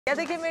Ja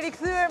të kemi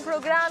rikthyer në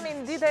programin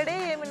Ditë e Re,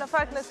 jemi në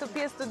fakt në këtë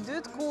pjesë të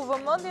dytë ku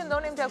vëmendjen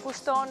ndonim t'ia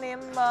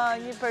kushtonim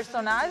një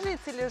personazhi i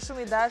cili është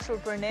shumë i dashur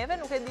për neve,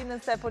 nuk e di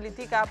nëse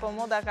politika apo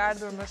moda ka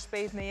ardhur më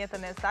shpejt në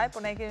jetën e saj,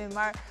 por ne kemi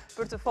marrë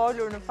për të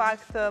folur në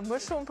fakt më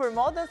shumë për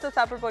modën se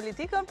sa për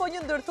politikën, po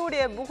një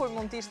ndërthurje e bukur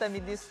mund të ishte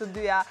midis të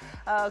dyja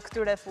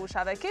këtyre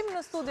fushave. Kemi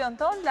në studion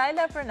ton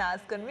Lajla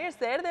Pernaskën. Mirë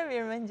se erdhe,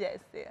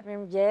 mirëmëngjesi.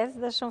 Mirëmëngjes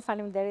dhe shumë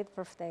faleminderit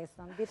për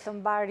ftesën. Ditë të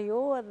mbar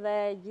ju dhe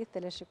gjithë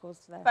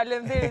teleshikuesve.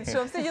 Faleminderit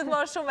shumë. Si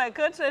gjithmonë shumë e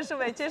këndshme,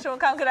 shumë e qeshur.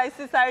 Kam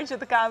kënaqësi sa herë që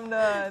të kam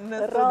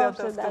në studio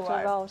të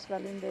ftuar.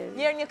 Faleminderit.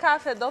 Një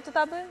kafe do të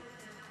ta bëj?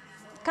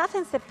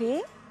 Kafen se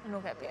pi.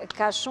 Nuk e pi.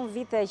 Ka shumë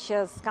vite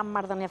që s'kam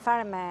marrëdhënie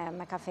fare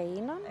me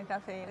kafeinën. Me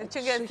kafeinën.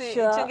 Që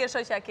nge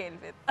shoqja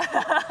Kelvit.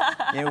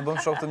 Jemi u bëm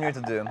shok të mirë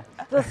të dy.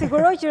 Do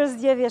siguroj që është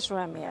zgjedhje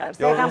shumë e mirë.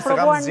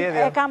 Se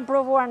e kam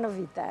provuar në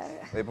vite.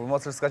 Dhe për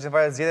mos s'ka qenë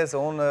fare zgjedhje,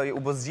 se unë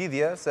u bë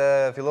zgjidhje se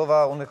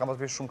fillova unë kam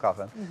pas pirë shumë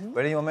kafe.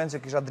 Për një moment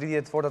që kisha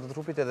dridhje të forta të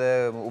trupit edhe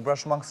u bëra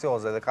shumë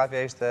anksioze dhe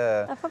kafja ishte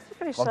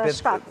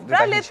komplet shkak.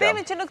 Pra le të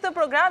themi që në këtë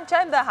program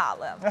çajm dhe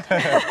halle.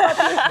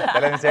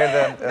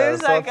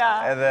 Faleminderit sot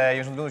edhe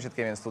ju shumë lumtur që të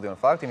kemi në studio në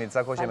fakt. Jemi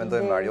disa kohë që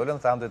mendojmë Mariolën,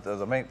 thamë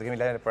të kemi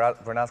Lajla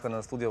Pernaskën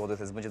në studio, po do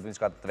të bëjmë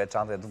diçka të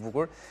veçantë dhe të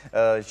bukur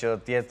që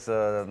të jetë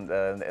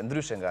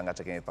ndryshe nga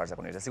çka kemi parë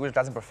zakonisht. Sigurisht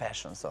flasim për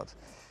fashion sot.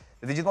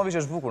 Dhe gjithmonë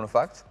vishë është bukur në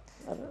fakt.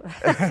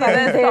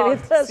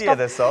 Si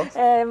edhe sot.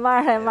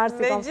 Marrë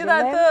si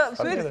kompliment.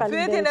 Megjithatë,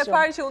 pyetjen e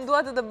parë që unë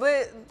dua të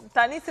bëj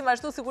tani si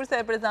ashtu sikur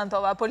se e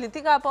prezantova,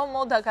 politika apo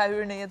moda ka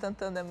hyrë në jetën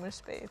tënde më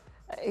shpejt?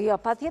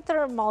 Jo,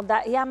 patjetër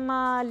moda. Jam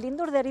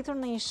lindur dhe rritur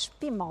në një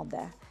shtëpi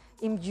mode.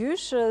 Im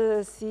gjysh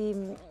si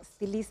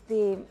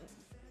stilisti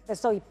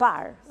besoj i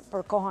parë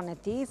për kohën e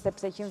tij,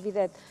 sepse që në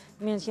vitet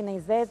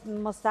 1920,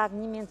 më saktë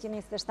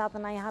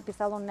 1927 ai hapi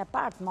sallonin e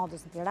parë të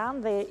modës në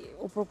Tiranë dhe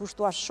u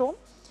përkushtua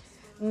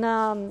shumë në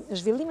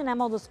zhvillimin e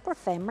modës për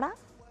femra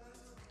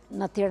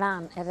në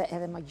Tiranë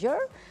edhe më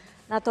gjerë.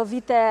 Në ato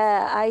vite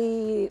ai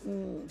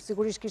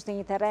sigurisht kishte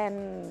një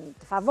terren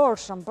të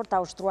favorshëm për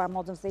ta ushtruar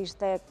modën, se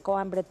ishte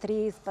koha e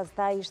mbretërisë,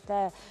 pastaj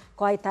ishte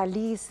koha e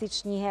Italisë,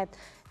 siç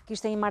njihet.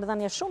 Kishte një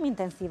marrëdhënie shumë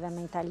intensive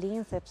me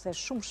Italinë, sepse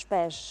shumë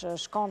shpesh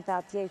shkonte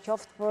atje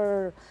qoftë për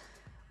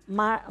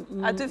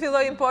aty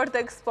filloi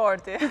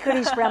import-eksporti.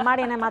 Pikërisht pra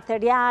marrjen e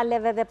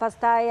materialeve dhe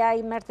pastaj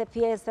ai merrte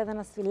pjesë edhe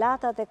në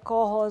sfilatat e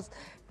kohës.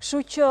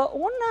 Kështu që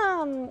unë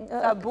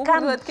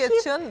bukur duhet të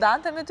ketë qenë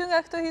dante me ty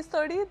nga këtë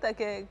histori, të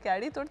ke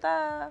arritur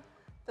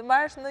të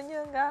marrësh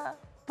ndonjë nga.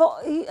 Po,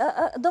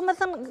 do me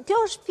thënë, kjo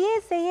është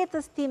pjesë e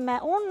jetës time.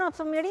 Unë në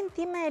fëmijërinë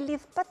time e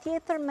lidh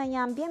patjetër me një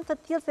ambient të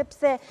tillë,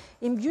 sepse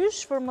im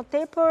gjysh për më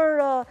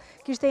tepër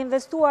kishte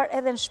investuar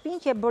edhe në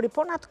shtëpinë që e bëri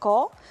po në atë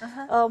kohë,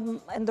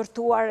 e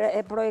ndërtuar,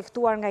 e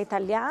projektuar nga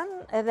italian,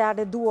 edhe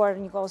arreduar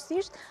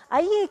njëkohësisht.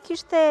 Ai e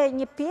kishte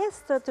një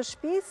pjesë të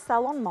shtëpisë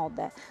sallon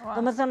mode.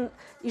 Do me thënë,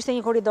 ishte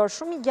një korridor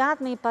shumë i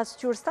gjatë me një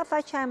pasqyrë sa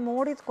faqja e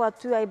murit, ku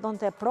aty ai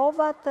bënte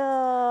provat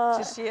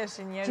që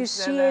shieshin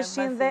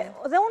njerëzit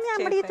dhe unë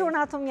jam rritur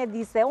në ato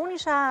mjedise. Unë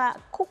isha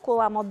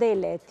kukulla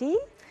modele e tij,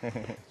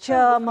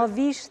 që më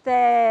vishte,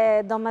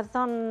 do me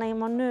thonë, në një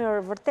mënyrë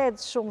vërtet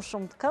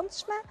shumë të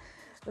këndshme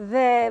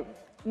dhe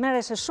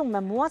merreshe shumë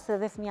me mua, se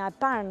dhe fëmia e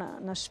parë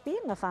në shtëpi,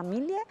 në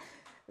familje.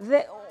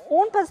 Dhe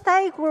unë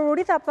pastaj kur u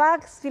rrita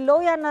pak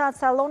sfiloja në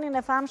sallonin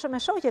e famshëm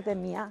me shoqet e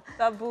mia.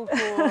 Sa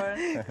bukur.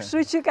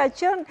 Kështu që ka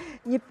qenë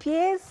një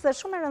pjesë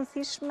shumë e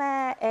rëndësishme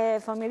e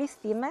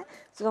fëmijërisë time,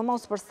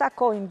 sidomos për sa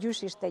kohë im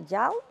gjysh ishte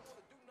gjallë.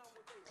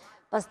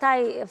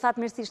 Pastaj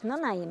fatmirësisht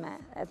nëna ime,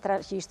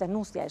 që ishte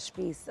nusja e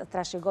shtëpisë,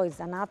 trashëgoi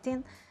zanatin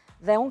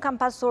dhe unë kam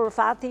pasur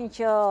fatin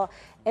që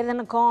edhe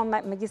në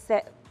kohën megjithse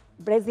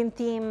brezin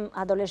tim,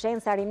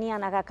 adoleshenca, rinia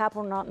na ka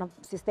kapur në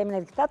sistemin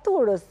e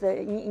diktaturës,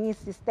 një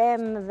sistem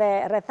dhe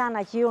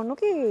rrethana që ju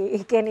nuk i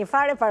keni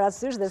fare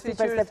parasysh dhe si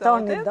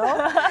perceptoni do,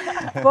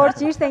 por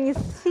që ishte një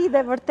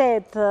sfidë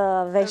vërtet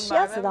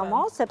veshja,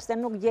 sidomos, sepse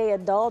nuk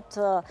gjeje dot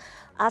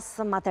as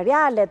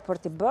materialet për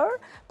t'i bërë,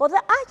 po dhe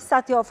aq sa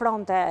t'i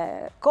ofronte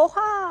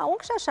koha, unë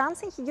kisha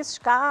shansin që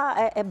gjithçka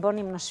e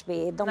bënim në shtëpi.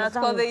 Në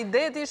atë kohë dhe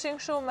idetë ishin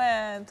kështu me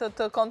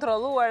të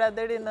kontrolluara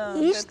deri në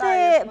ishte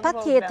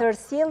patjetër,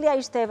 sjellja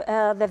ishte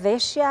dhe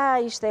veshja,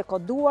 ishte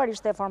koduar,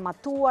 ishte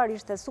formatuar,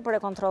 ishte super e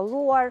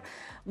kontrolluar,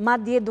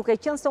 madje duke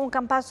qenë se unë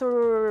kam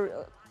pasur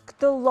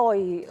këtë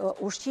lloj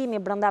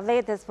ushqimi brenda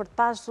vetes për të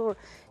pasur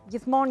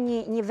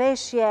gjithmonë një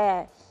veshje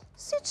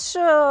siç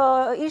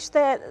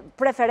ishte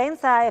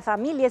preferenca e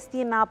familjes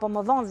time apo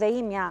më vonë dhe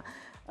imja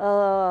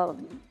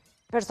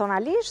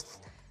personalisht,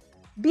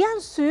 bjan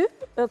sy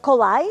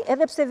kollaj,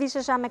 edhe pse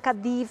vishesha me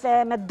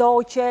kadife, me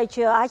doqe,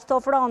 që aq të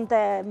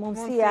ofronte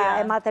mundësia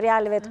e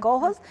materialeve të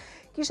kohës,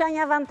 kisha një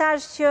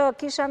avantazh që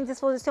kisha në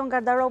dispozicion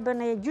garderobën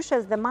e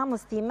gjyshes dhe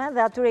mamës time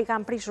dhe atyre i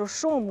kam prishur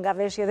shumë nga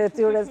veshjet e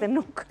tyre se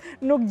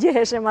nuk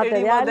gjeheshe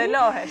materiali.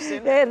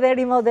 Dhe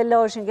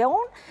rimodeloheshin ke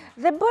unë.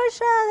 Dhe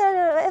bësha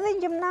edhe në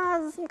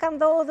gjimnaz më kam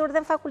ndodhur,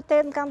 dhe në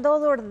fakultet më kam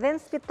ndodhur, dhe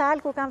në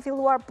spital kur kam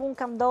filluar punë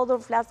kam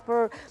ndodhur, flas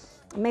për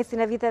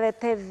mesin e viteve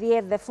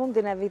 80 dhe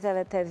fundin e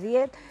viteve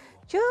 80,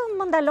 që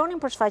më ndalonin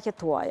për shfaqjet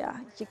tuaja,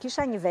 që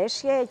kisha një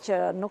veshje që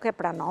nuk e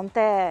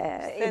pranonte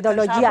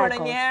ideologjia e kohës. Të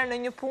njerë në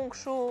një punë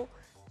kështu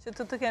që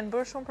të kenë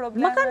bërë shumë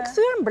probleme? Më kanë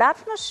kthyer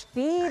mbrapsht në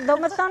shtëpi, do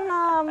me thënë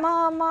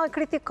më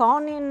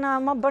kritikonin,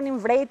 më bënin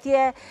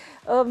vretje,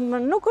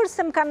 nuk është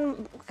se më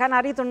kanë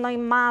arritur në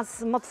një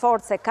masë më të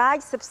fortë se kaq,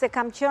 sepse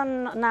kam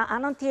qenë në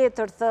anën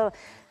tjetër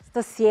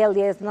të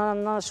sjelljes,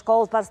 në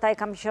shkollë, pastaj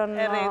kam qenë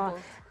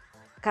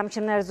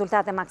në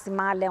rezultate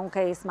maksimale, unë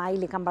ke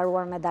Ismaili kam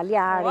mbaruar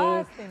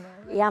medaljari,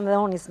 jam dhe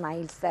unë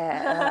Ismail, se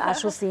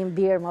ashtu si im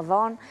birë më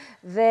vonë,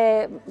 dhe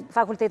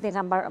fakultetin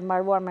kam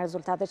mbaruar me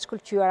rezultate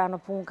shkëlqyera në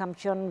punë, kam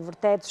qenë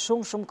vërtet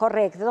shumë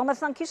korrekte. Do me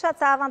thënë kisha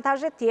ca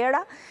avantaje tjera,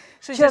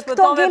 që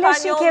këto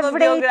ngeleshin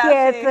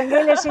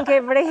ke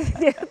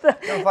vrejtjet,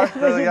 i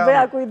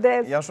bëja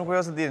kujdes. Jam shumë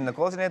kurios të dini, në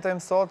kohë që ne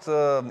jetojmë sot,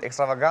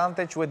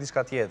 ekstravagante quhet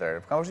diçka tjetër.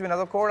 Kam përshtypjen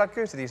ato kohëra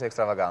kjo ishte ishte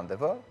ekstravagante,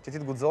 po? Që ti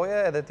të guxoje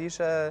edhe ti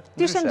ishe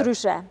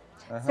ndryshe.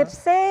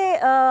 Sepse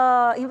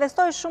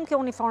investoj shumë kjo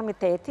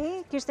uniformiteti,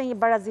 kishte një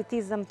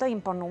barazitizëm të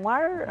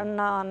imponuar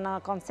në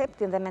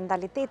konceptin dhe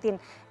mentalitetin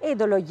e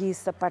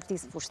ideologjisë të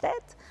partisë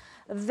pushtet,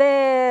 dhe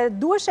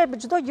duheshe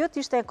çdo gjë të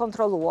ishte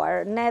kontrolluar.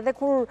 Ne edhe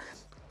kur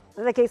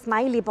dhe ke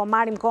Ismaili po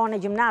marrim kohën e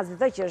gjimnazit,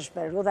 dhe që është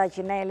periudha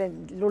që ne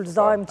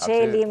lullëzojmë,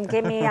 qelim,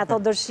 kemi ato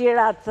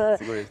dëshirat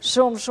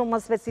shumë më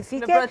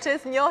specifike. Në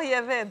proces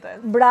njohje vete.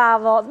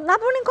 Bravo. Na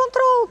bënin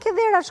kontrol ke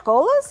dera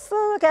shkollës,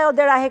 kjo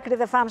dera Hekri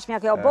dhe famshmja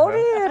kjo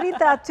bori,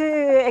 rritë aty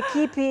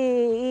ekipi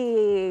i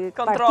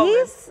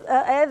partisë,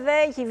 edhe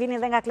që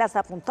vinin dhe nga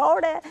klasa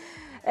punëtore,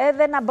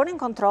 edhe na bënin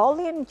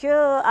kontrolin që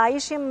a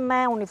ishim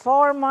me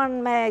uniformën,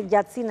 me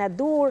gjatësinë e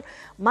dur,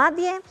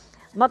 madje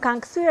më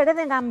kanë kthyer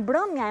edhe nga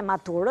mbrëmja e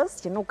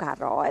maturës, që nuk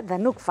harrohet dhe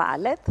nuk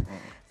falet,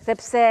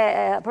 sepse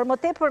për më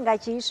tepër nga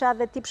që isha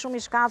dhe tip shumë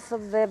i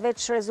shkafët dhe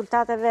veç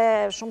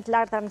rezultateve shumë të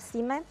larta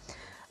mësime,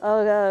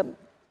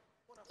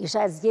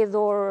 isha e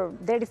zgjedhur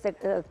deri se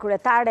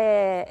kryetare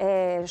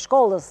e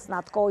shkollës në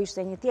atë kohë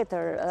ishte një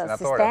tjetër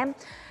sistem,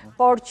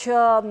 por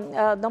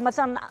që, do me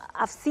thënë,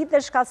 aftësitë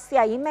dhe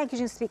shkallësia ime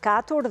kishin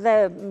sfikatur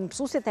dhe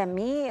mësuesit e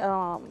mi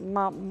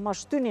më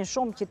shtynin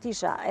shumë që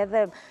tisha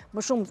edhe më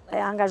shumë e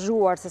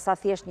angazhuar se sa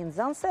thjesht një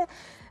nxënëse,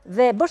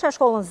 dhe bësha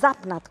shkollën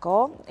zap në atë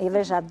kohë, i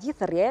vesha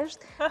gjithë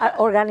rjesht,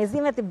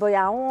 organizimet i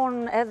bëja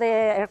unë, edhe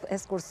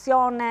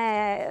ekskursione,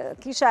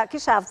 kisha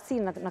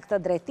aftësi në këtë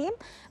drejtim,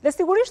 dhe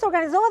sigurisht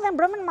organizova dhe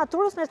mbrëmjen e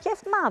maturës me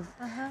qejf të madh.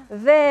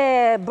 Dhe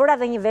bëra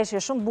dhe një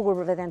veshje shumë bukur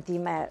për veten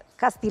time,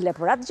 ka stile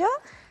për atë gjë,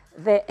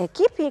 dhe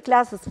ekipi i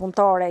klasës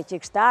punëtore që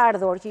kishte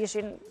ardhur, që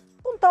ishin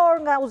punëtor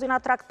nga uzina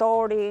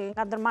traktori,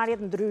 nga ndërmarrjet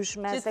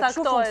ndryshme, se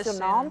kështu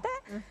funksionante,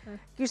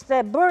 kishte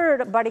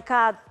bërë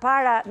barikad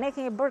para, ne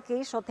kemi bërë ke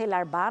ish Hotel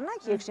Arbana,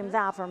 që kishim dhe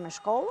afër me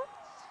shkollën,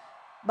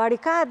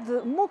 barikad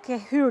mu ke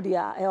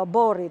hyrja e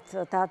oborrit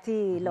të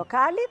atij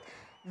lokalit,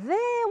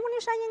 dhe unë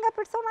isha një nga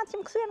personat që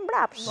më kthyen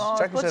mbrapsht.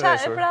 Çfarë kishe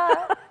veshur?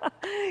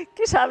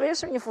 Kisha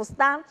veshur një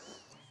fustan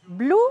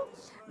blu,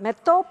 me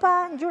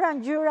topa,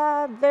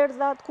 ngjyra,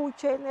 verdhat,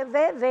 kuqe,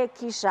 dhe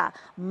kisha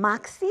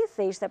maksi,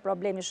 se ishte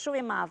problemi shumë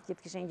i madh që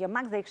të kishe një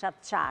max dhe kisha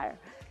të qarë.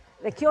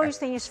 Dhe kjo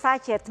ishte një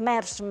shfaqje të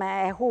mërshme,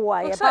 e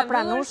huaj, e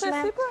papranueshme.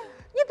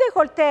 Një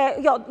dekolte,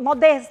 jo,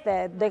 modeste,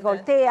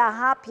 dekolteja,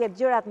 hapjet,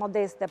 gjërat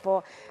modeste,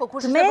 po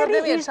të meri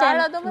ishte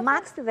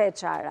maksi dhe e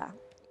qara,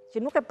 që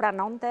nuk e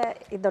pranonte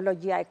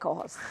ideologjia e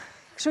kohës.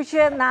 Kështu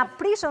që na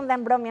prishën dhe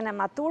mbrëmjen e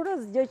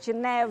maturës, gjë që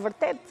ne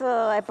vërtet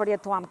e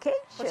përjetuam keq.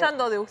 Po çfarë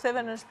ndodhi, u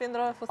ktheve në shtëpi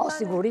ndrove fustanin?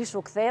 Sigurisht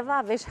u ktheva,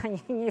 vesha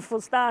një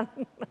fustan,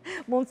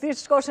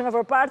 mundësisht shkoshim e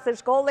përpara se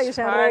shkolla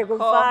ishte në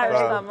rregull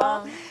fare.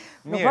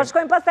 Nuk po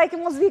shkojmë pastaj ke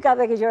muzika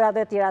dhe ke gjërat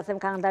e tjera, se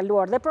më kanë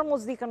ndaluar dhe për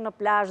muzikën në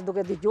plazh,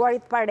 duke dëgjuar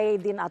It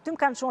Paredin, aty më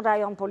kanë çuar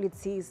rajon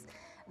policisë,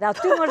 dhe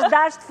aty më është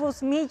dash të fus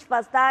miq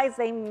pastaj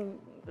se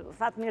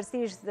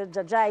fatmirësisht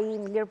xhaxha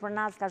im Lajla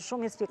Pernaska ka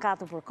shumë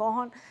sfikatur për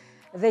kohën,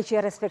 dhe që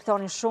e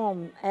respektonin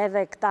shumë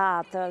edhe këta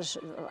të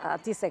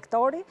ati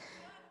sektori,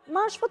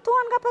 më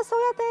shpëtuan nga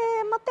pasojat e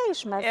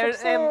mëtejshme.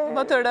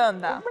 Më të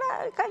rënda.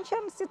 Kanë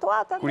qenë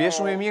situatat. Kur je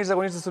shumë i mirë,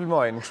 zakonisht të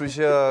sulmojnë, kështu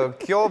që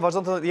kjo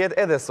vazhdon të jetë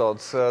edhe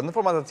sot. Në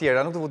format të tjera,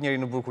 nuk të vut njeri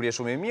në burg kur je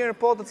shumë i mirë,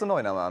 po të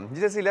cënojnë ama.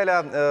 Gjithsesi,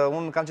 Lajla,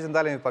 unë kam që të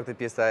ndalemi pak të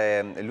pjesa e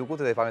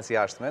Lukut dhe famës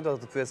jashtme, do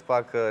të pyes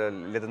pak,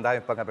 le të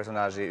ndalemi pak nga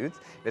personazhi yt,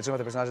 le të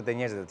shojmë te personazhet e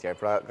njerëzve të tjerë.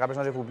 Pra, ka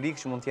personazhe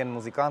publik që mund të jenë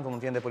muzikantë,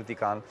 mund të jenë dhe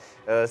politikan.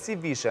 Si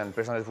vishen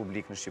personazhet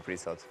publik në Shqipëri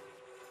sot?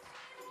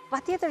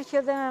 Patjetër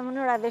që dhe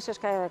mënyra e veshjes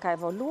ka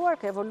evoluar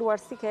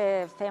si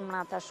ke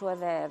femrat ashtu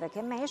edhe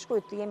ke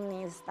meshkujt,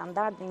 jemi një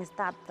standard, një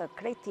start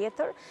krejt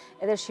tjetër,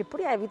 edhe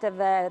Shqipëria e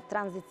viteve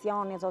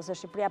tranzicionit ose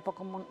Shqipëria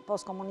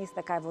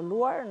postkomuniste ka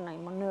evoluar në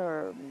një mënyrë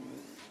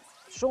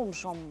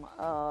shumë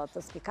të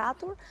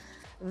spikatur,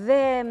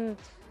 dhe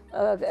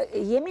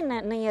jemi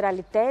në një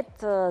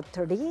realitet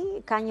të ri,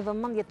 ka një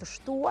vëmendje të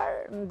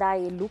shtuar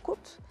ndaj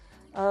Lukut.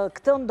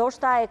 Këtë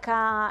ndoshta e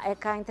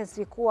ka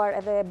intensifikuar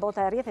edhe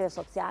bota e rrjeteve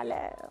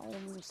sociale.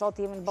 Sot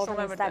jemi në botën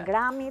e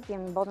Instagramit,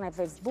 jemi në botën e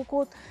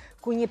Facebookut,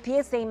 ku një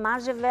pjesë e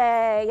imazheve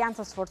janë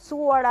të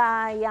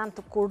sforcuara, janë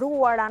të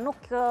kuruara, nuk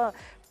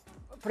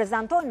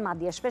prezentojnë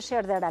madje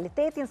shpeshherë dhe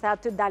realitetin, se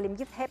aty dalim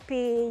gjithë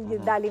happy,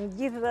 dalim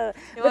gjithë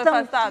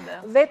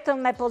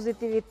vetëm me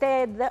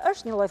pozitivitet dhe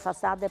është një lloj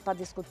fasade pa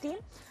diskutim,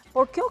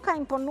 por kjo ka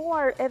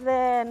imponuar edhe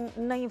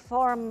në një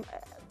formë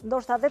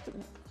ndoshta vetë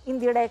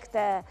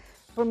indirekte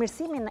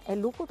përmirësimin e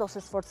lookut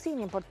ose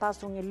sforcimin për të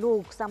pasur një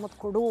look sa më të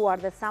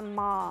kuruar dhe sa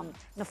më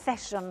në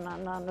fashion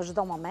në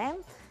çdo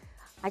moment.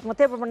 Aq më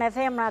tepër për ne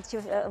femrat që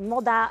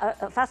moda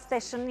fast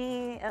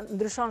fashioni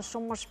ndryshon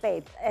shumë më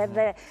shpejt.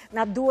 Edhe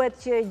na duhet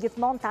që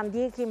gjithmonë ta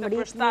ndjekim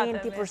ritmin,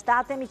 të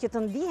përshtatemi, që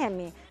të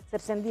ndihemi,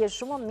 sepse ndihesh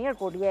shumë më mirë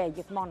kur je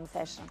gjithmonë në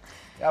fashion.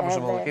 Ja, për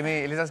shembull, kemi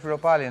Eliza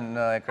Spiropalin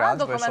në ekran,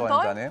 po e shohim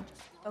tani.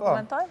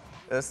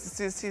 Dokumentojmë?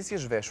 Si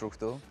është veshur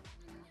këtu?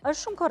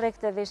 Është shumë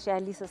korrekte veshja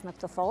e Elisës në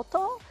këtë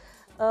foto.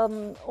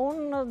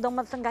 Unë do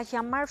më thënë nga që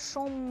jam marrë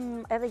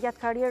shumë edhe gjatë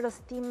karierës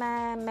time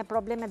me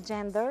problemet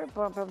gender,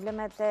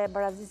 problemet e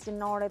barazisë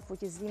gjinore, të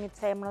fuqizimit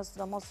femrës,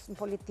 sidomos në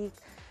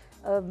politik,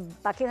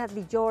 paketat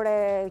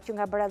ligjore që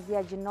nga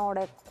barazia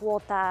gjinore,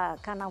 kuota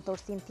kanë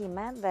autorsinë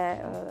time dhe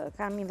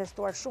kam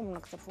investuar shumë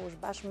në këtë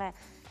fushë bashkë me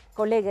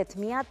koleget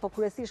mijat, po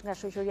kryesisht nga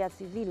shoqëria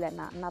civile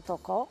në ato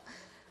kohë.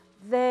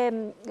 Dhe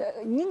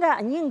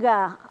një nga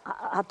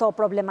ato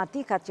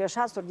problematikat që është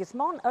hasur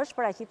gjithmonë është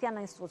paraqitja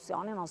në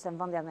institucionin ose në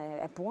vendin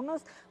e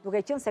punës,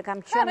 duke qenë se kam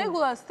qenë... Ka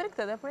rregulla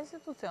strikte dhe për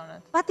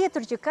institucionet?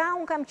 Patjetër që ka,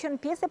 unë kam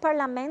qenë pjesë e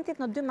parlamentit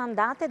në 2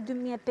 mandate,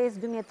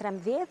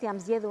 2005-2013,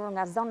 jam zgjedhur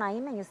nga zona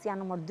ime, njësia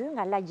nr. 2,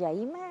 nga lagja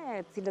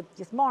ime, cilët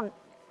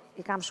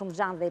gjithmonë i kam shumë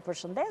gjanë dhe i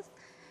përshëndes.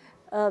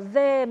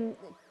 Dhe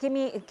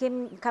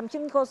kam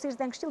qenë njëkohësisht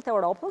dhe në Këshillin e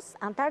Europës,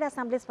 antare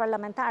Asamblesë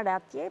Parlamentare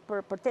atje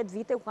për 8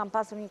 vite, ku kam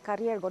pasur një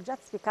karrierë goxha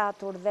të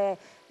sfikatur dhe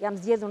jam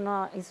zgjedhur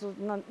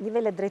në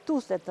nivele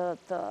drejtuese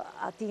të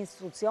atij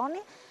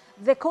institucioni.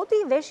 Dhe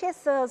kodi i veshjes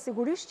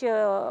sigurisht që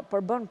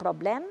përbën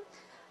problem.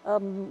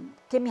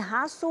 Kemi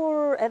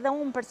hasur edhe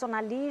unë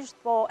personalisht,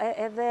 po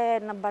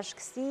edhe në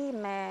bashkësi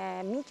me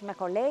miq, me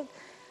kolegë,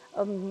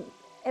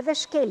 edhe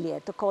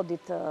shkelje të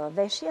kodit të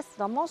veshjes,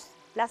 sidomos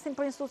flasim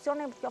për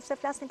institucione, ose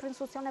flasim për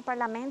institucione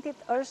parlamentit,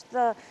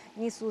 është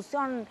një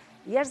institucion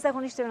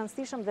jashtëzakonisht i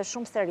rëndësishëm dhe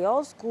shumë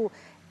serioz, ku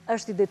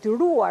është i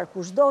detyruar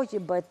kushdo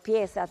që bëhet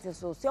pjesë e atij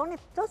institucioni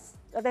të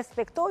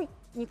respektojë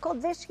një kod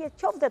veshje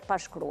qoftë të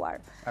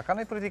pashkruar. A ka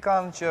ndonjë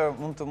politikan që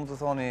mund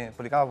të thoni,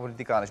 politikan apo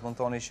politikanë që mund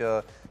të thoni që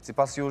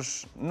sipas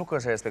jush nuk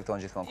është e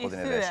respekton gjithmonë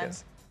kodin e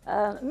veshjes?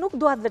 Nuk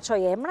dua të veçoj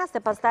emra, se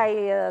pastaj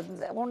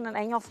unë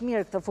e njoh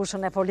mirë këtë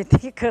fushën e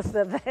politikës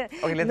dhe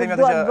Okej, le të themi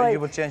atë që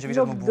ju pëlqen që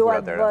vishet më bukur atëherë. Nuk dua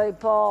të bëj,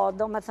 po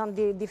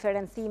domethënë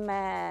diferencime.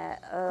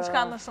 Kush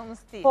ka më shumë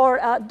stil? Por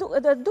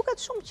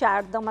duket shumë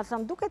qartë,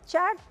 domethënë duket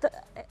qartë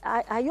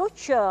ajo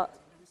që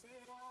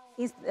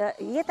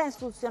jeta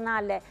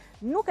institucionale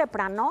nuk e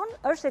pranon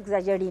është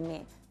egzagerimi.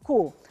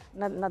 Ku?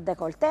 Në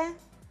dekolte,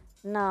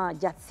 në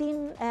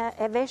gjatësinë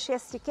e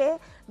veshjes që ke,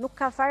 nuk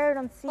ka fare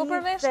rëndësi. Po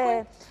për meshkuj?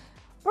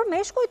 Për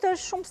meshkujt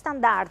është shumë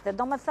standarde,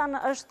 do më thënë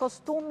është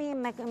kostumi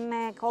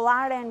me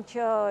kollaren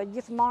që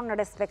gjithmonë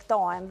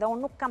respektohen, dhe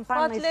unë nuk kam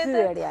parë në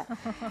thyerje.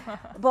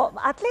 Po,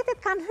 atletet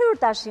kanë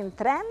hyrë tash në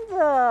trend,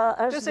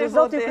 është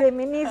zoti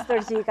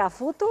kryeministër që i ka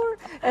futur,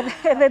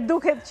 edhe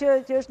duket që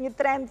është një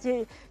trend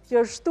që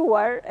është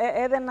shtuar,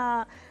 edhe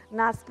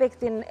në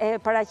aspektin e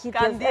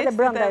paraqitjes edhe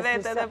brenda institucionit. Kanë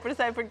ndjesë edhe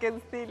përsa i përket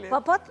stilit.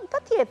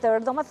 Po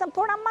tjetër, do më thëmë,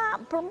 por ama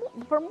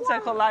për mua...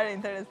 Qa kollare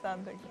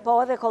interesante. Po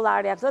edhe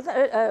kollarja,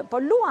 po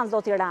luan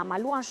zoti Rama,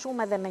 luan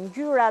shumë edhe me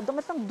ngjyra, do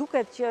më thëmë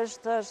duket që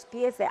është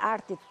pjesë e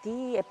artit ti,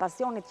 e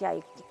pasionit që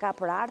i ka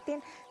për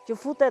artin,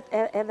 që futet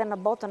edhe në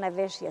botën e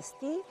veshjes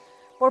ti,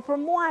 por për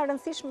mua e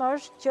rëndësishme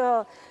është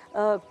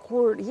që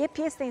kur je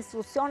pjesë e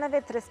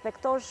institucioneve të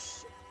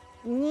respektosh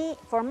një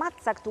format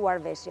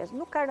caktuar veshjes.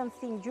 Nuk ka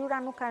rëndësi ngjyra,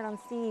 nuk ka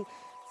rëndësi...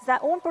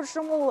 Unë për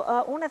shembull,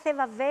 unë e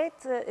theva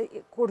vetë,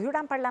 kur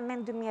hyra në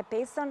parlament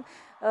 2005-ën,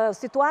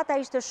 situata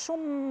ishte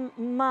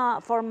shumë më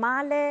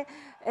formale,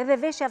 edhe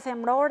veshja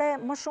femrore,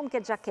 më shumë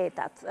ke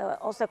xhaketat,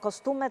 ose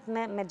kostumet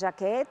me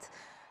xhaket,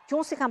 që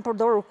unë si kam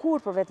përdorur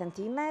kur për veten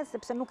time,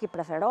 sepse nuk i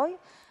preferoj.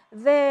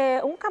 Dhe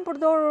unë kam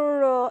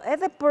përdorur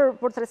edhe për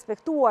të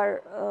respektuar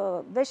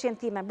veshjen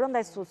time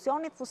brenda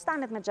institucionit,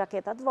 fustanet me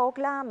xhaketat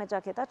vogla, me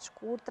xhaketat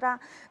shkurtra,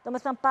 do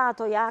më thënë pa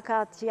ato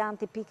jakat që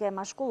janë tipike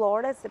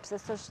mashkullore, sepse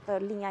s'është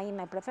linja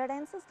ime e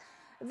preferencës.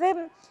 Dhe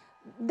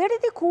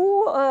deri diku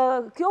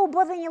kjo u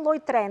bë dhe një lloj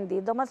trendi,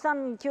 do më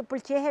thënë që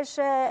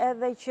pëlqeheshe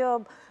edhe që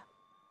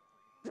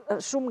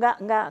shumë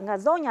nga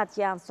zonjat që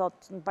janë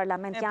sot në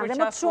parlament janë dhe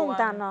më të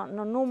shumta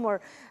në numër.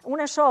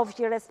 Unë e shoh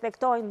që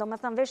respektojnë, do më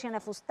thënë, veshjen e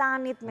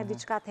fustanit me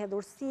diçka të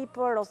hedhur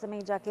sipër ose me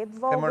një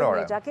xhaketë vogël,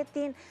 me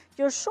xhaketin,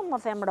 që është shumë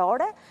më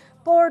femrore,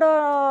 por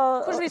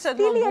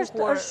stili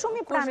është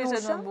shumë i pranueshëm. Kush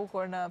vishet më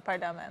bukur në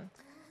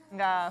parlament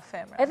nga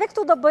femra? Edhe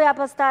këtu do bëja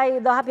pastaj,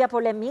 do hapja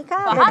polemika,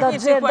 dhe do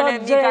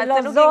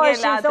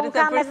xhelozoheshin, se unë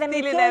kam edhe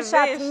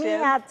mikeshat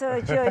mijat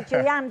që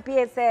janë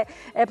pjesë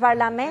e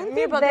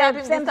parlamentit, dhe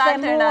pse më the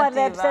mu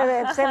edhe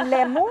pse më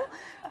le mu,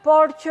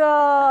 por që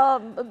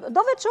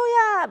do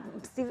veçoja,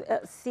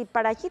 si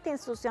paraqitje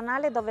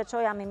institucionale, do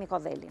veçoja Mimi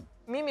Kodhelin.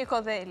 Mimi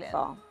Kodhelin.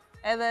 Po.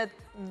 Edhe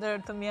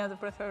ndër të mia të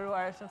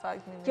preferuar në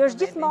fakt. Që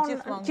është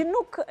gjithmonë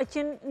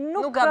që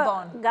nuk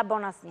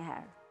gabon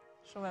asnjëherë.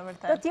 Shumë e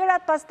vërtetë. Të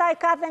tjerat pastaj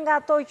ka dhe nga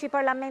ato që i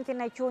parlamentin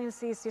e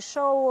quajnë si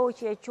show,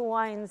 që e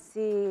quajnë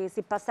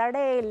si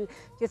pasarel,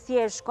 që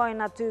thjesht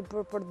shkojnë aty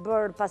për të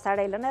bërë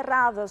pasarelën e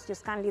radhës,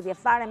 që s'kan lidhje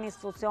fare me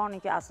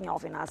institucionin, që as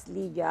njohin as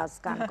ligje, as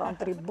kanë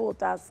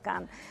kontribut, as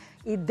kanë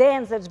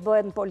idenë se që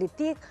bëhet në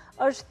politik,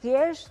 është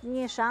thjesht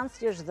një shans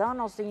që është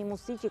dhënë ose një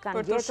mundësi që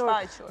kanë gjetur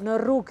në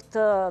rrugë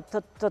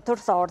të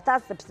tërësorta,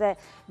 sepse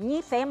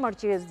një femër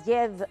që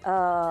zgjedh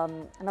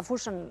në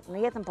fushën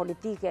në jetën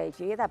politike,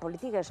 që jeta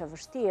politike është e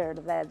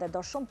vështirë dhe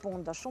do shumë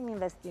punë, do shumë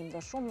investim, do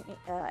shumë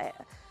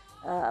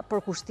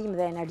përkushtim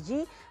dhe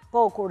energji,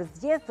 po kur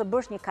zgjedh të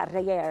bësh një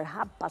karrierë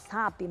hap pas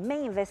hapi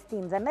me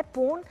investim dhe me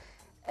punë,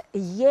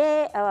 je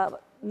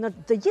në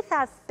të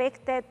gjitha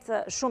aspektet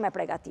shumë e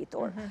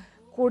përgatitur.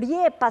 Kur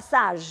je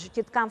pasazh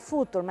që të kanë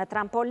futur me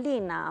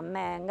trampolina,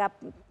 me nga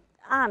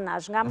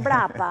anash, nga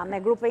mbrapa,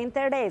 me grupe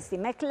interesi,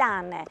 me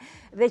klane,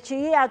 dhe që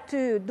je aty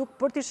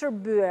për të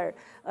shërbyer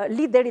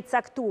liderit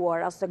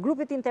caktuar, ose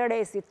grupit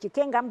interesit që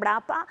ke nga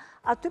mbrapa,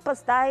 aty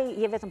pastaj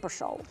je vetëm për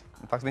show.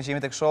 Në fakt me që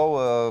jemi tek show,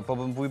 po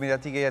bujë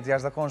mediatike jetë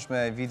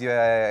jashtëzakonshme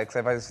videoja e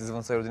kësaj vajzës që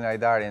zëvendësoi Rudina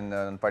Hajdarin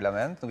në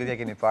parlament, nuk e di a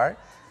keni parë.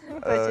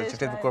 Që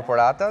flet për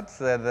korporatat,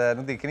 edhe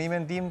nuk di, keni një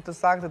mendim të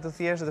saktë, të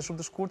thjeshtë dhe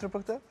shumë të shkurtër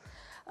për këtë?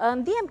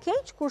 Ndihem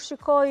keq kur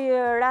shikoj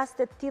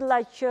rastet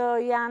tilla që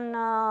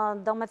janë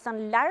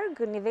domethënë larg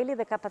niveli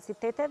dhe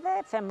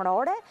kapaciteteve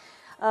femrore,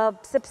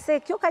 sepse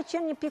kjo ka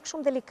qenë një pikë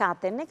shumë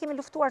delikate. Ne kemi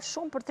luftuar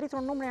shumë për të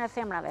rritur numrin e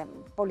femrave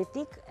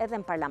politik edhe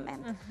në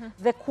parlament.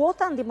 Dhe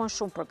kuota ndihmon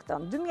shumë për këtë.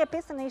 Në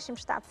 2005 ne ishim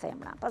 7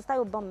 femra,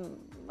 pastaj u bëm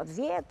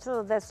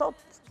 10 dhe sot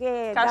ke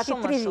gati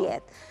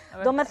 30.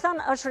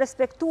 Domethënë është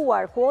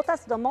respektuar kuota,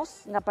 sidomos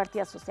nga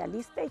Partia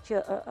Socialiste,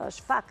 që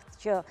është fakt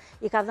që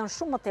i ka dhënë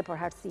shumë më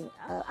tepër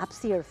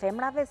hapësirë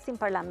femrave si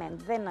në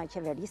parlament dhe në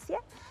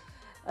qeverisje.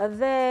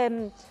 Dhe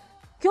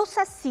kjo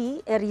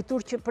sasi e rritur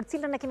që për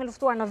cilën e kemi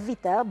luftuar në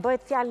vite,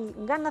 bëhet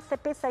fjalë nga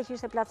 95-a që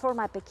ishte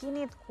platforma e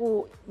Pekinit,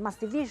 ku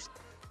masivisht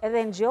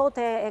edhe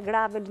NGO-t e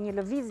grave një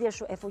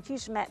lëvizje e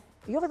fuqishme,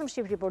 jo vetëm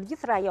Shqipëri, por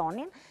gjithë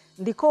rajonin,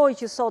 ndikoi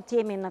që sot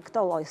jemi në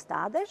këto lloj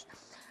stadesh.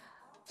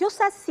 Kjo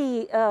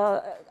sasi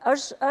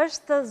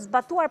është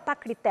zbatuar pa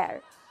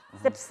kriter,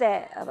 sepse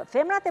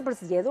femrat e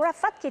përzgjedhura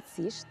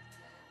fatkeqësisht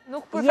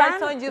nuk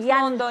përfaqësojnë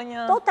gjithmonë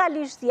ndonjë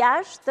totalisht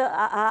jashtë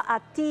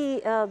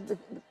atij,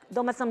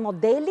 domethënë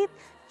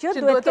modelit që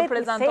duhet të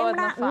ketë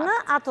femra në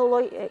ato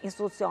lloj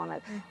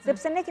institucionet.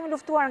 Sepse ne kemi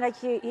luftuar nga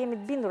që jemi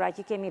të bindura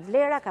që kemi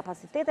vlera,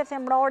 kapacitete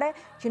femrore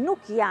që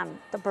nuk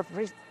janë të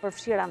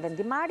përfshira në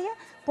vendimarrje,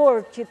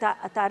 por që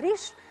të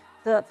arrish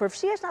të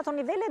përfshihesh në ato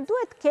nivele,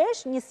 duhet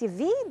kesh një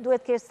CV,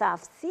 duhet kesh sa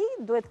aftësi,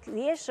 duhet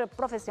kesh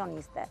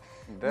profesioniste.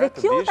 Dhe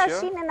kjo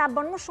tashin e na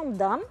bën më shumë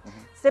dëm,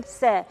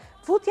 sepse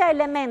futja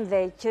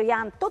elementve që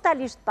janë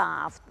totalisht pa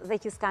aftë dhe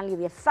që s'kan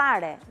lidhje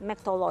fare me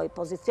këto lloj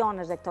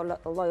pozicionesh dhe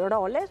këto lloj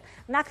rolesh,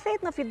 na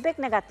kthehet në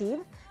feedback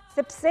negativ,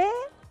 sepse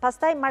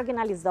pastaj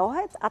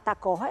marginalizohet,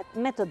 atakohet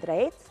me të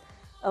drejtë,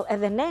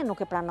 edhe ne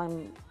nuk e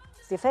pranojmë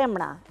si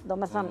femra,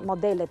 domethënë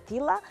modele të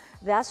tilla,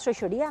 dhe as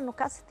shoqëria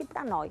nuk ka si ti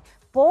pranoj.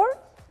 Por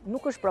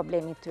nuk është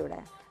problemi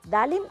tyre.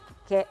 Dalim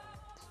ke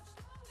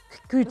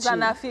kyçi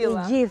i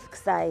gjithë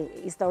kësaj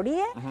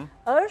historie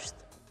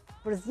është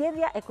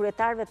përzgjedhja e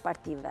kryetarëve të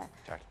partive.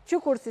 Që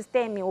kur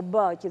sistemi u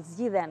bë që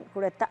zgjidhen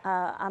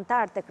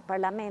antarët e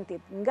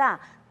parlamentit nga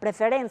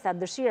preferencat,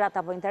 dëshirat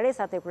apo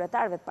interesat e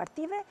kryetarëve të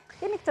partive,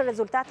 kemi këtë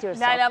rezultat që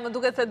është. Lajla, më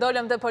duket se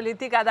dolëm te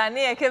politika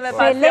tani, e kemi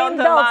pasion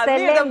të madh.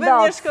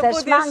 Se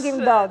shmangim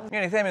dot.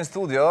 Mirë, i themi në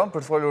studio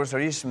për të folur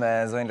sërish me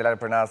zonjën Lajla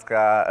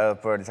Pernaska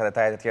për disa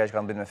detajet e tjera që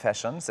kanë bërë me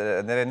fashion, se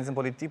neve nisëm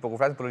politik, po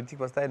kur flasim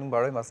politik pastaj nuk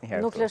mbarojmë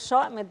asnjëherë. Nuk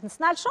lëshojmë,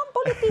 s'na lëshon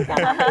politika,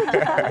 na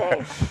gjithandej.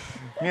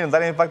 Mirë,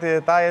 ndalemi pak te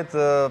detajet,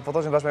 po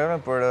thoshim bashkë me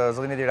Jorën për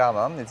zotin Edi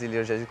Rama, i cili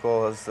është gjatë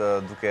kohës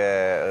duke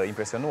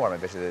impresionuar me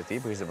veshjet e tij,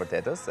 për ishte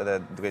vërtetës, edhe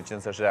duke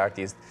qenë se është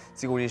artist,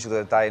 sigurisht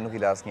këto detaje nuk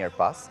i la asnjëherë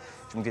pas,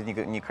 që mund të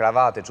jetë një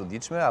kravatë e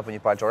çuditshme, apo një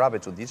palë çorape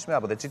e çuditshme,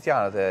 apo dhe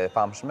çitjanët e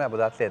famshme, apo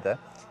dhe atlete.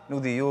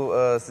 Nuk di ju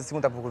si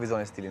mund ta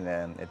kurvizoni stilin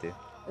e tij.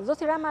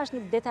 Zoti Rama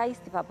është një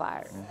detajist i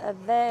paparë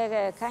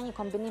dhe ka një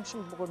kombinim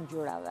shumë të bukur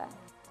ngjyrave.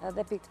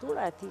 Dhe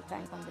piktura e tij ka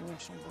një kombinim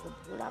shumë të bukur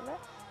ngjyrave.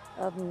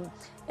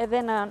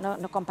 Edhe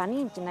në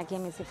kompaninë që na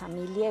kemi si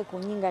familje, ku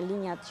një nga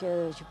linjat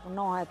që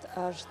punohet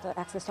është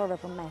aksesorëve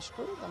për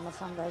meshkuj,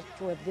 domethënë dhe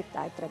quhet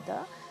VIP-taj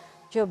 3D,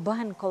 që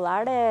bëhen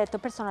kollare të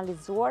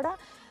personalizuara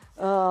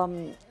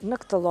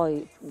në këtë lloj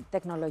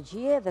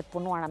teknologjie dhe të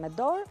punuara me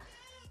dorë,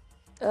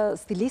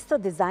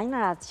 stilistët,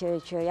 dizajnerat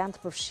që janë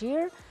të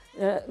përfshirë,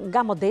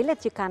 nga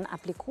modelet që kanë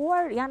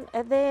aplikuar, janë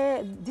edhe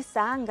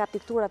disa nga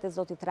pikturat e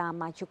zotit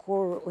Rama, që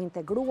kur u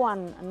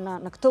integruan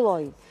në këtë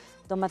lloj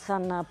do me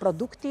thënë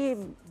produkti,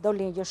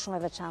 doli një gjë shumë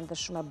e veçantë,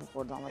 shumë e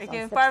bukur, do me thënë. E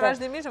kemi parë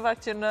vazhdimisht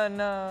fakt që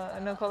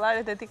në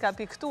kollaret e ti ka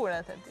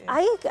pikturat e ti.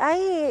 Ai,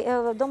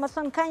 do me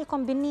thënë, ka një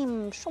kombinim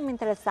shumë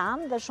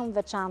interesant dhe shumë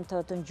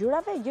veçantë të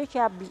ngjyrave, gjë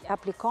që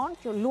aplikon,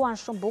 që luan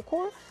shumë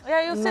bukur.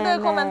 Ja, ju si do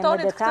e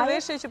komentonit këtë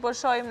veshje që po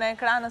shohim në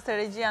ekran, nëse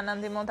regjia na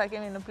ndihmon ta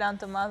kemi në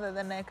plan të madh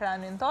edhe në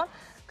ekranin ton,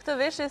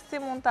 këtë veshje si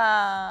mund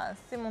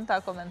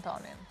ta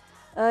komentonin?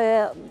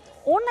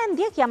 Unë e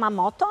ndjek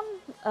Yamamoton,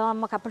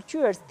 më ka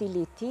pëlqyer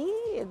stili i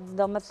tij,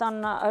 do me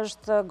thënë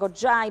është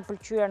goxha i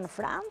pëlqyer në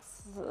Francë.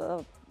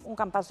 Unë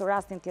kam pasur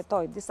rastin të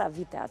jetoj disa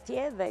vite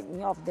atje dhe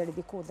njoh deri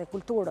diku dhe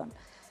kulturën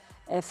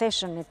e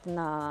fashionit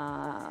në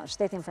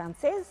shtetin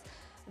francez.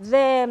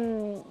 Dhe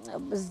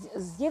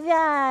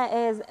zgjedhja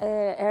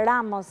e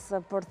Ramos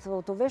për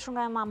të veshur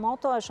nga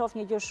Yamamoto e shoh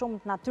një gjë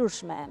shumë të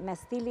natyrshme, me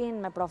stilin,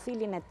 me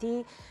profilin e tij.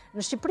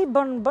 Në Shqipëri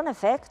bën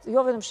efekt,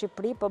 jo vetëm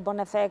Shqipëri, po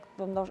bën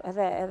efekt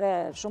edhe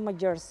shumë më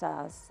gjerë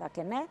sa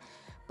ke ne,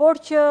 por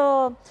që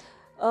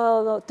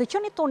të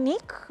qenit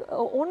unik,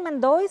 unë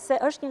mendoj se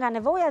është një nga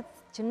nevojat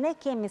që ne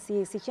kemi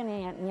si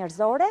qenie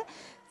njerëzore,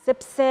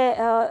 sepse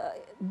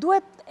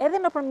duhet edhe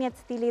nëpërmjet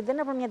stilit dhe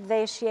nëpërmjet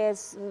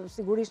veshjes,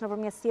 sigurisht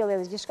nëpërmjet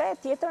sjelljes dhe gjithçka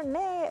tjetër,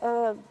 ne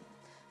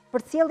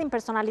përcjellim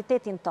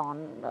personalitetin ton,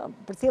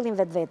 përcjellim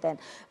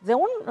vetveten. Dhe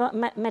unë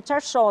me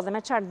çfarë shoh dhe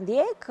me çfarë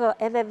ndjek,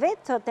 edhe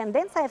vetë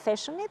tendenca e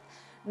fashionit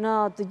në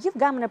të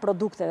gjithë gamën e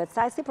produkteve, të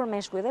saj si për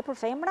meshkuj dhe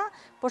për femra,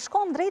 po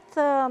shkon drejt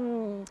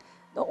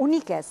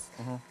unikes,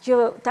 që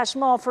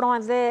tashmë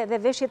ofrojnë dhe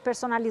veshjet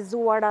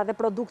personalizuara dhe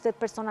produktet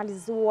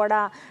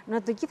personalizuara në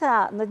të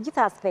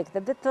gjitha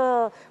aspektet, dhe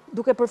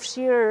duke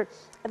përfshirë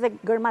edhe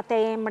gërmat e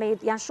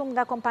emrit, janë shumë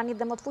nga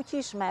kompanitë dhe më të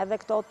fuqishme, edhe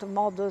këto të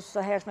modës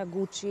së hershme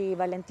Gucci,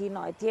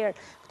 Valentino e tjerë,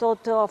 këto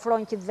të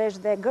ofrojnë që të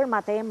vesh dhe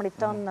gërmat e emrit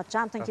tënë në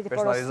çantën që ti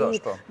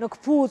porosit, në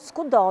këpucë,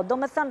 kudo, do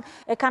me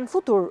thënë e kanë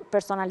futur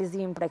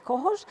personalizimin prej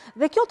kohësh,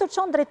 dhe kjo të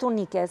çon drejt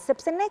unike,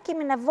 sepse ne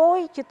kemi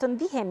nevojë që të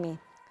ndihemi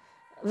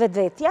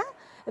vetvetja,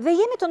 dhe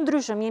jemi të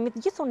ndryshëm, jemi të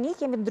gjithë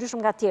unik, jemi të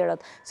ndryshëm nga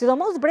tjerët.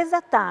 Sidomos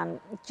brezat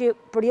tanë, që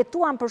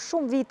përjetuan për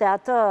shumë vite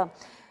atë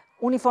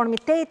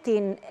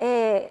uniformitetin e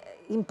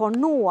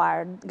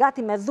imponuar,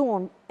 gati me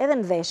dhunë edhe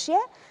në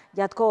veshje,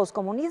 gjatë kohës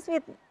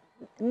komunizmit,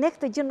 ne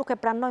këtë gjë nuk e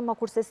pranojmë më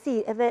kurse si,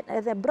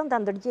 edhe brenda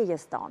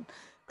ndërgjegjes tonë.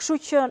 Kështu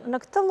që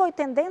në këtë lloj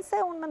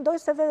tendence, unë mendoj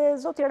se edhe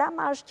zoti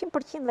Rama është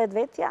 100%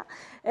 vetvetja,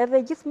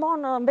 edhe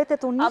gjithmonë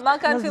mbetet unik në zgjedhjet që bën.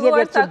 Ama kanë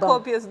filluar ta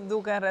kopjes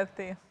duken rreth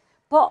ti.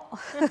 Po,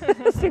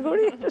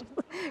 sigurisht,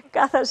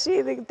 ka thashi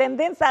dhe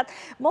tendencat.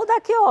 Moda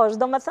kjo është,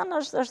 do me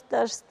thënë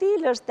është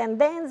stil, është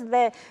tendencë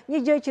dhe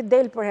një gjë që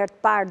del për herë të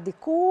parë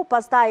diku,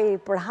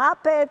 pastaj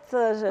përhapet,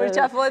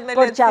 përqafohet me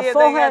lehtësi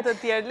edhe nga të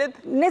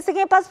tjerët. Ne si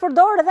kemi pas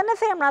përdorë edhe në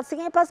femrat, si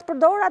kemi pas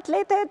përdorë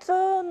atletet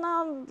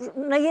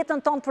në jetën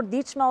tonë të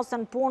përditshme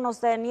ose në punë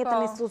ose në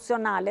jetën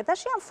institucionale.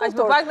 Tash janë futur.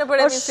 Aq më pak në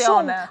për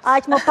emisione.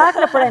 Aq më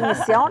pak në për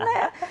emisione,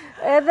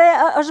 edhe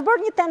është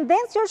bërë një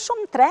tendencë që është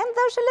shumë trend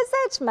dhe është e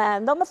lezetshme.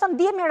 Do me thënë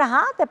ndjemi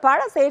rahat e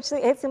para se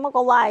eci më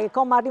kollaj,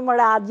 kom arrim më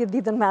rahat gjithë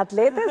ditën me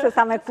atlete, se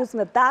sa me këpus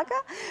me taka,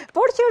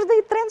 por që është dhe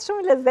i trend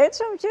shumë i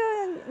lezetshëm që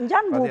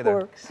ngjan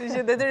bukur. Kështu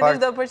që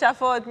detyrimisht do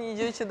përqafohet një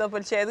gjë që do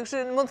pëlqejë.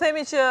 Kështu mund të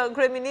themi që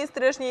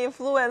kryeministri është një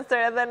influencer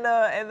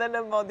edhe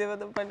në modjeve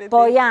të politikë.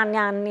 Po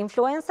janë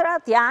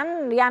influencerat,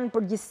 janë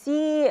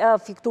përgjithësi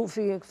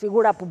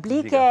figura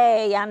publike,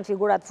 janë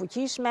figura të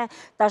fuqishme,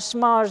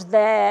 tashmë është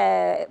dhe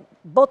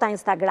bota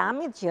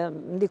Instagramit, që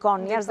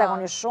ndikon njerëz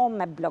zakonisht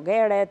shumë me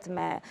blogeret,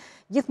 me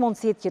gjithë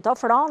mundësitë që të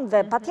ofron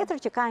dhe patjetër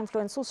që ka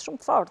influencues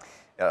shumë të fortë.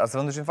 Asë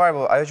të ndryshim fare,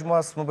 ajo që mua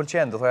më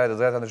pëlqen, do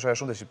thoya ta ndryshoja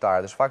shumë të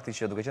shqiptarët, është fakti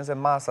që duke qenë se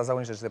masa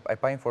zakonisht është e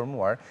pa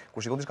informuar,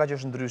 kur shikon diçka që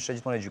është ndryshe,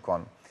 gjithmonë e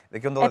gjykon. E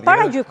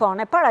para gjykon.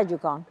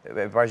 E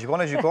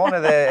gjykon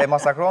edhe e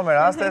masakron me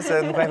raste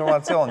se nuk ka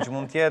informacion, që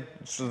mund të jetë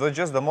çdo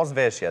gjë, sidomos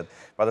veshjet.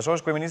 Pra të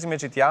shohësh kryeministrin me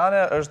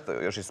çitiane,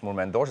 është i smur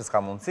mendor se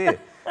s'ka mundësi.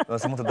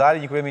 Nëse mund të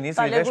dalë një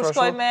kryeministër i veshur ashtu.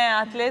 Shkoj me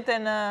atlete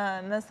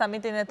në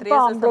samitin e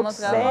Triestës të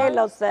mos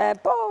gaboj.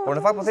 Por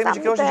në fakt po themi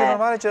që kjo është gjë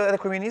normale që edhe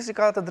kryeministri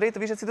ka të drejtë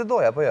të vishet si të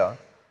doja, apo jo?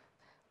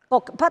 Po,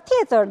 pa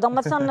tjetër, do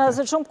me thënë,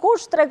 se shumë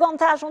kush tregon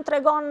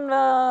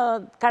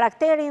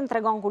karakterin,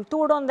 tregon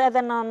kulturën dhe edhe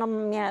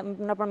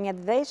në përmjet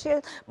veshjes,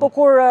 po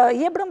kur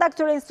je brenda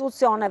këtyre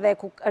institucioneve,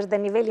 ku është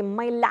dhe niveli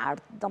më i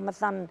lartë, do me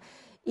thënë,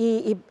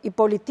 i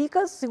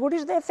politikës,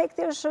 sigurisht dhe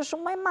efekti është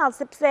shumë më i madh,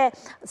 sepse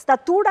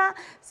statura,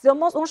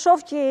 sidomos unë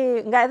shoh që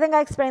edhe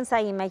nga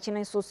eksperjenca ime, që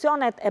në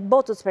institucionet e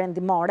botës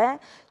perëndimore,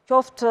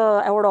 qoftë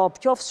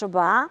Europë, qoftë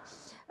SBA,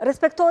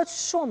 respektohet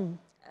shumë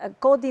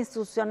kodi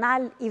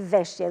institucional i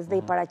veshjes dhe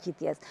i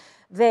paraqitjes.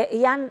 Dhe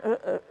janë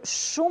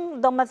shumë,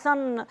 do me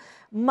thënë,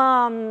 më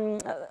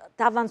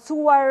të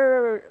avancuar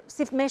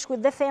si meshkujt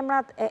dhe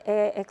femrat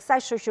e kësaj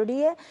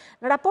shoqërie,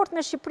 në raport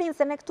me Shqipërinë,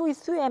 se ne këtu i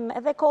thyem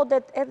edhe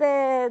kodet, edhe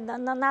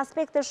në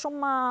aspekte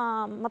shumë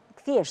më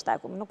të thjeshta,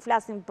 nuk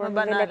flasim për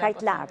nivele kaq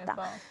të larta.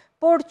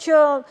 Por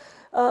që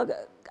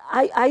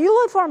ai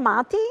lloj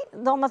formati,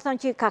 do me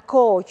thënë që ka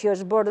kohë që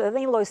është bërë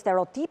edhe një lloj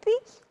stereotipi,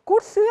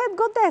 kur thyet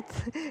godet.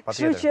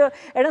 Kështu që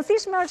e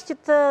rëndësishme është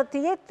që të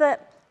jetë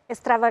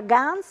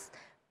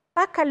ekstravagancë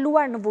pa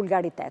kaluar në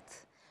vulgaritet.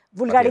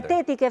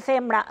 Vulgariteti ke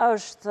femra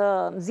është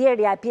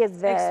nxjerrja e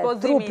pjesëve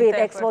trupit,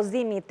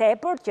 ekspozimi i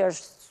tepër, që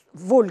është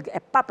vulg e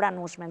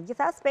papranueshme në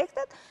gjitha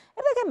aspektet,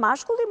 edhe ke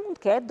mashkulli mund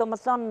të ketë,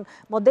 domethënë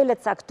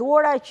modelet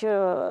caktuara që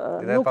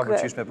nuk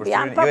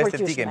janë pa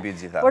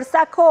përqyeshme. Por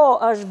sa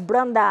kohë është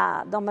brenda,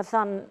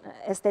 domethënë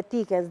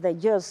estetikës dhe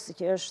gjës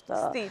që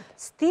është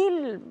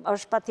stil,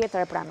 është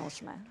patjetër e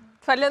pranueshme.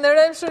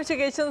 Falenderojmë shumë që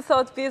ke qenë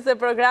sot pjesë e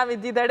programit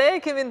Ditë e Re.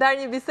 Kemi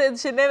ndarë një bisedë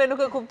që neve nuk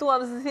e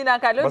kuptuam se si na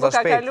kaloi, por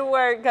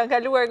kanë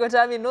kaluar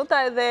goxha minuta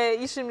edhe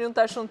ishim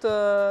njëta shumë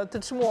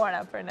të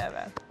çmuara për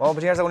neve. Po,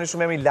 për njerëz zakonisht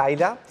shumë emri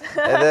Lajla,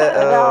 edhe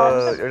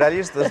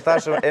realisht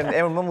thash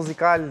emër më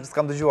muzikal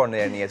s'kam dëgjuar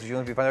ndonjëherë në jetë, që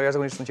unë falenderoj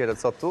zakonisht shumë qetë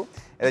sot tu,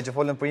 edhe që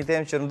folën për një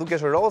temë që nuk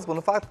dukesh rozë, por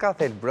në fakt ka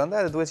thelb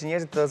brenda edhe duhet që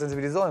njerëzit të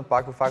sensibilizohen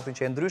pak për faktin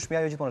që e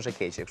ndryshmja jo gjithmonë është e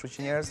keqe, kështu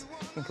që njerëz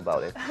think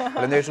about it.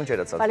 Falenderoj shumë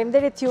qetë sot.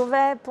 Faleminderit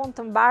juve, punë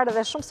të mbarë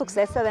dhe shumë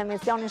suksese dhe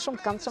emisionin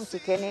shumë të këndshëm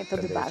që keni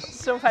të dy bashkë.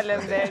 Shumë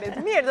faleminderit.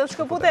 Mirë, do të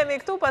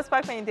shkëputemi këtu pas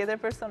pak me një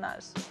tjetër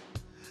personazh.